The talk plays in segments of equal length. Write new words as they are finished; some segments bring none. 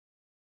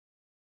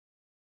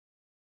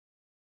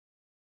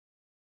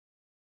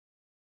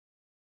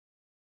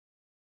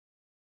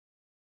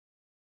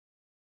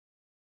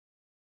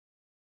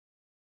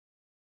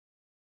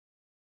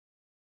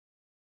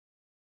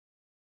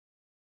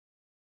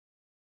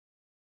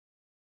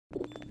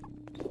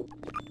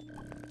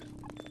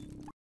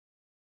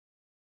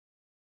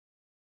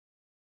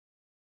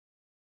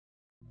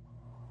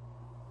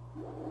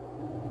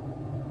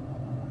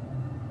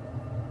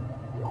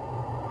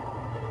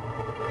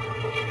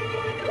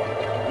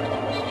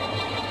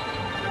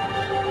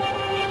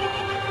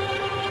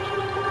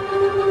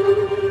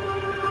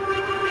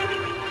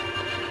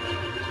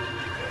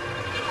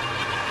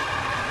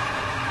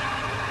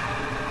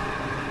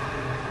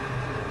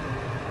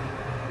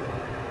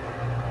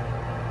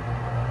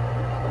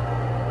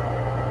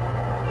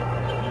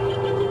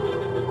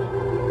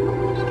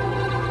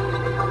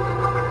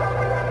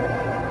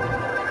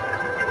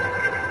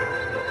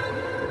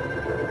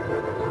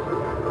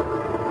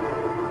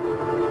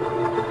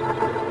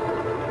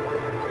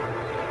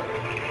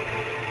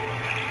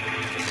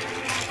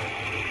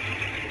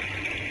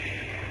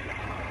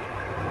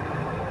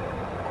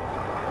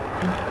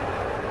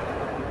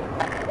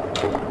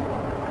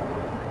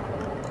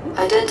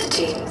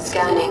Identity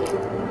scanning.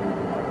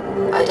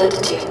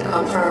 Identity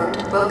confirmed.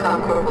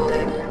 Welcome, Corporal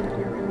Damon.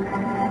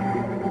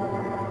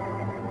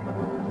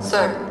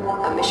 Sir,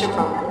 a mission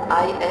from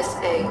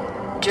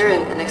ISA.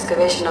 During an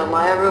excavation of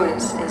Maya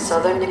ruins in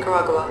southern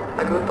Nicaragua,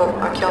 a group of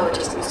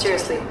archaeologists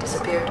mysteriously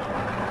disappeared.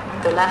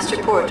 Their last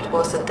report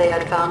was that they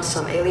had found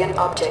some alien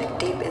object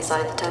deep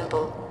inside the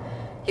temple.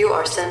 You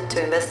are sent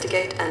to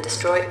investigate and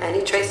destroy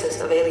any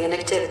traces of alien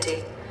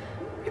activity.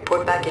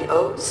 Report back in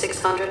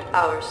 0600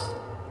 hours.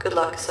 Good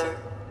luck, sir.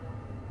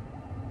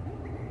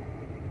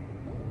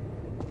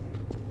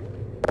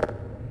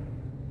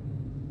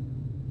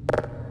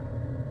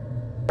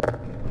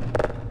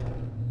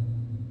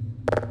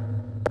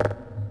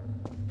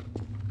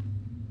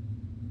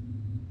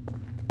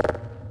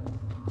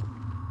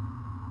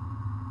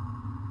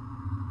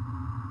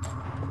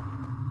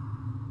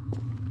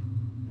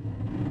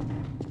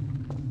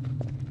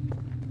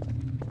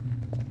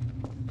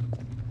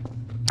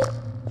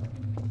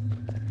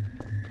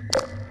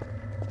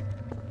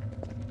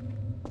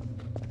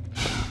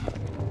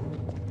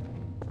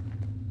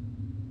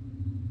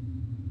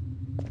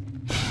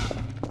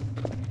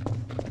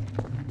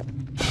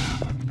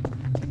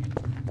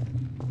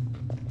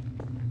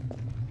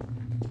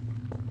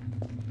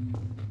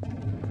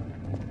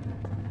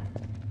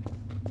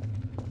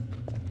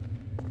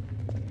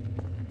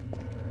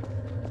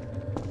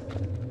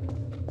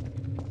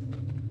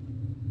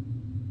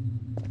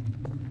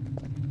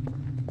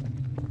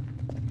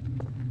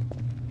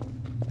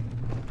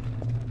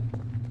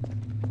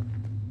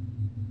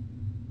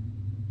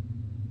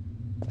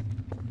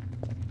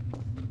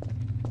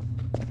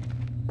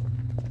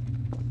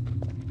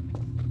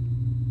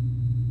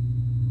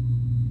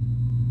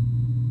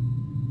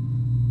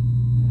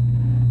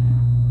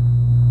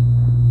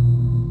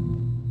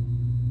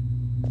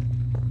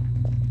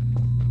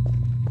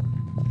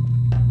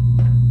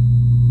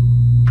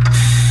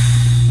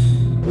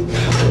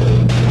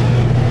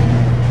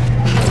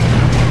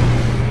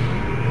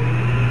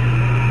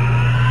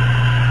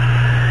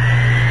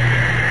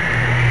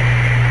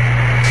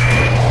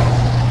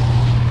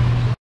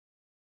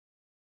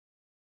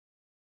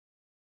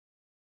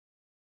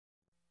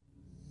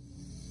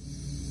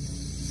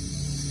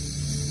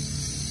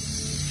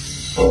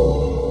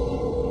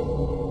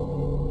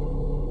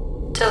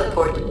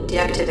 Teleport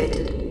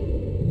deactivated.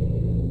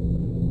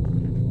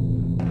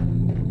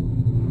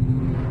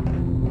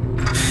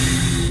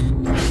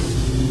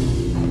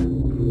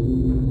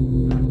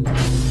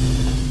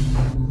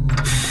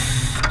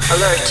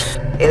 Alert.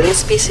 Alien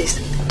species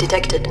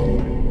detected.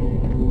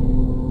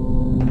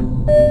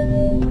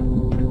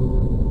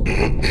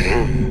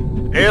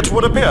 It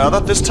would appear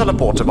that this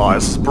teleport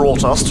device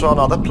brought us to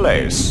another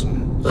place.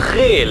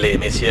 Really,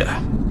 monsieur?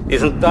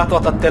 Isn't that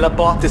what a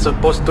teleport is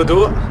supposed to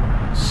do?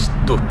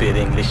 Stupid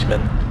Englishman.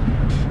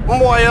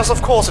 Why, yes,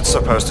 of course it's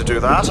supposed to do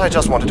that. I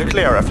just wanted to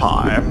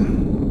clarify.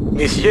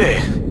 Monsieur,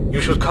 you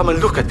should come and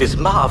look at this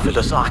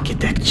marvelous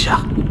architecture.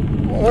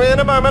 In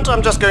a moment,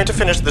 I'm just going to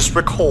finish this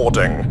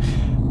recording.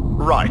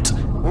 Right.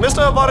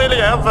 Mr.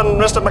 Variliev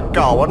and Mr.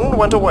 McGowan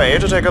went away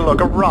to take a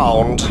look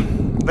around.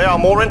 They are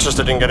more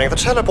interested in getting the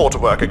teleport to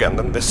work again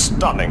than this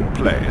stunning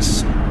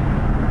place.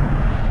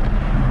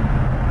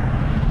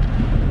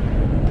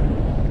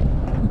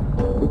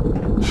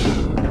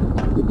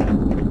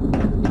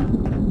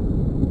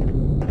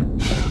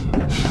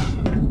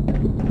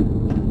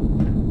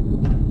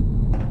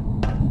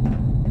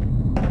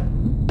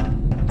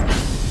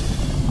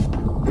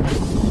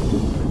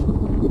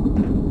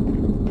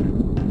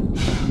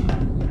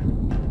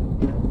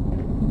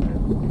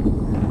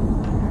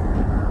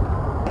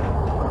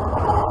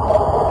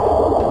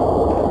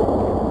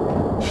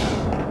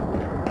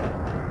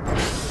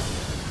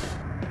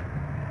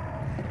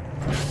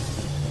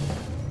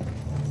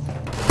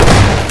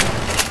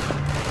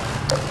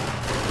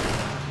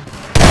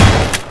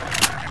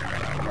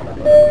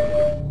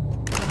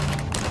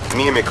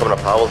 Me and my comrade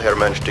Powell here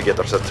managed to get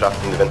ourselves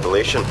trapped in the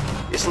ventilation.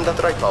 Isn't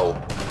that right, Powell?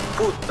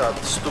 Put that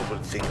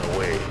stupid thing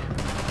away.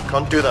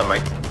 Can't do that,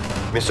 mate.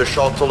 Mr.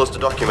 Shaw told us to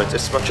document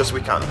as much as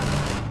we can.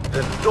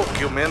 Then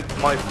document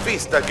my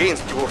fist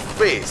against your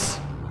face.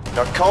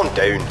 Now calm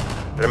down.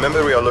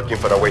 Remember, we are looking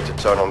for a way to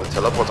turn on the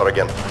teleporter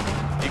again.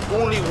 The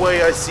only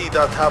way I see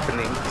that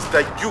happening is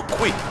that you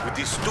quit with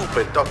this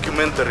stupid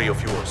documentary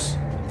of yours.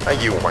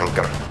 And you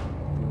wanker.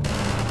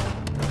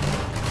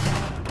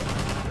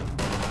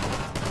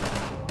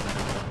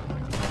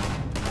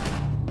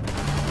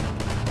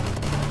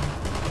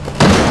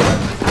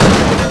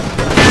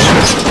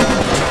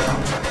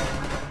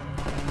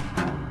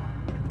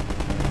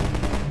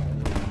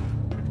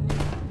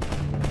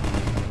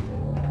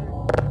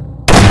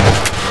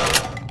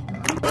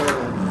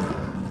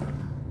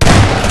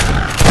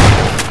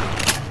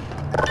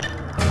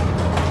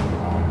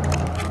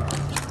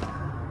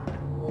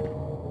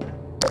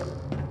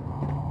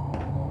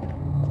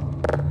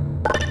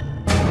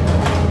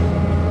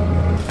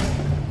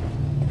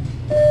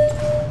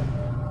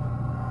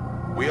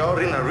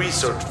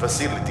 Research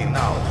facility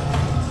now.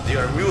 They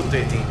are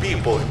mutating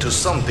people to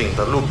something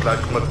that look like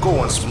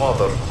McGowan's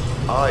mother,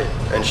 Aye,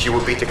 and she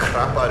would beat the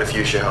crap out of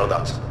you if she heard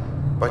that.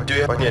 But do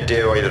you have any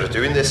idea why they're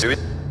doing this?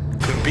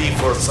 Could be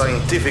for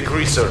scientific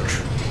research.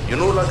 You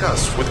know, like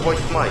us, with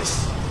white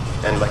mice.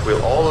 And like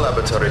with all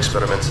laboratory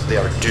experiments, they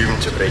are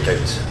doomed to break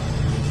out.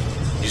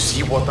 You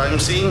see what I'm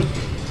seeing?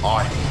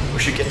 Aye, we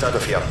should get out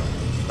of here.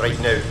 Right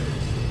now.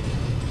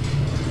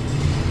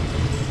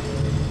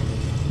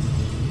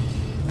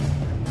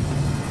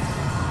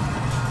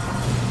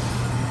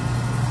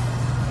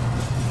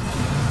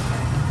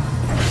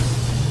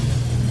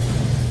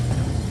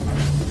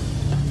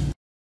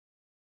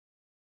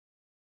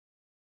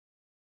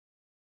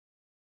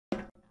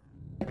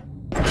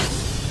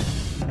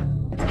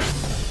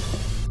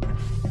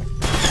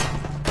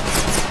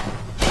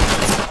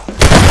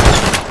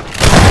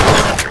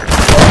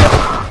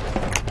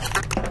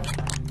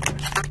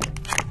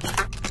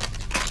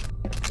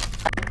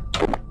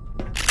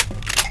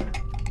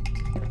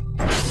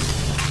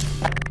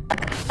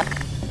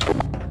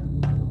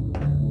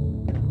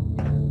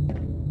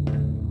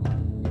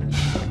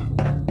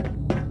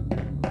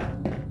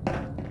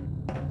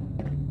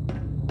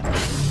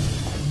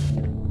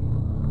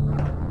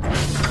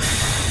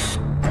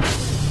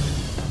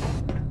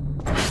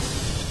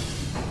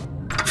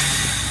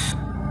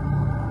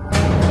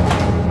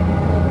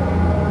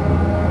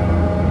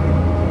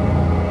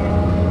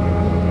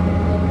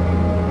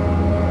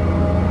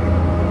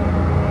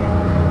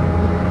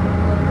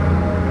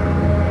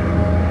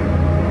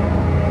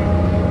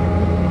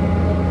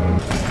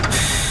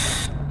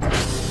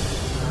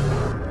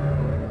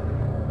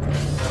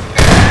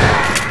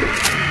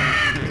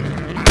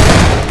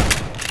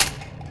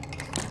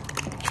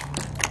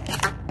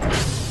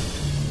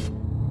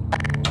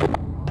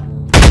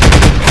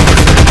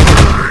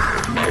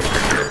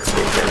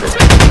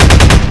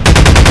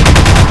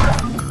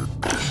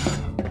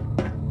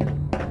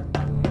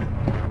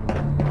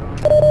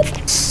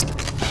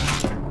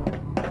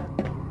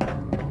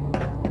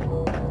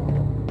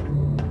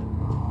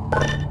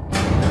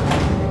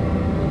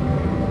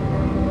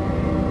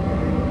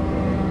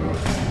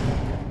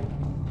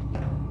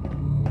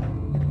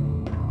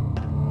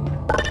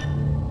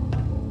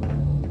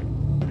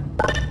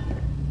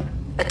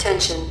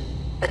 Attention,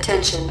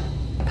 attention,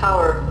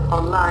 power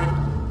online.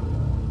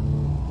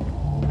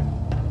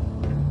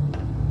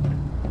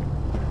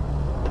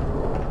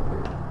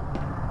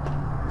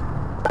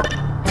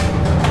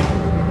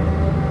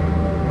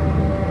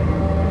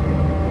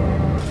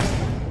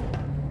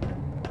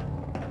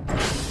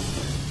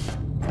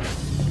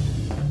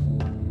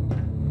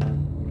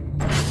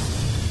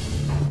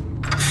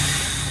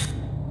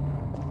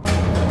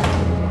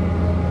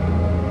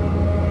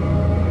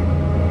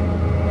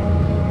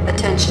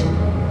 Attention,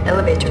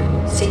 elevator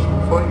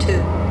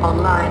C42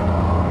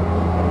 online.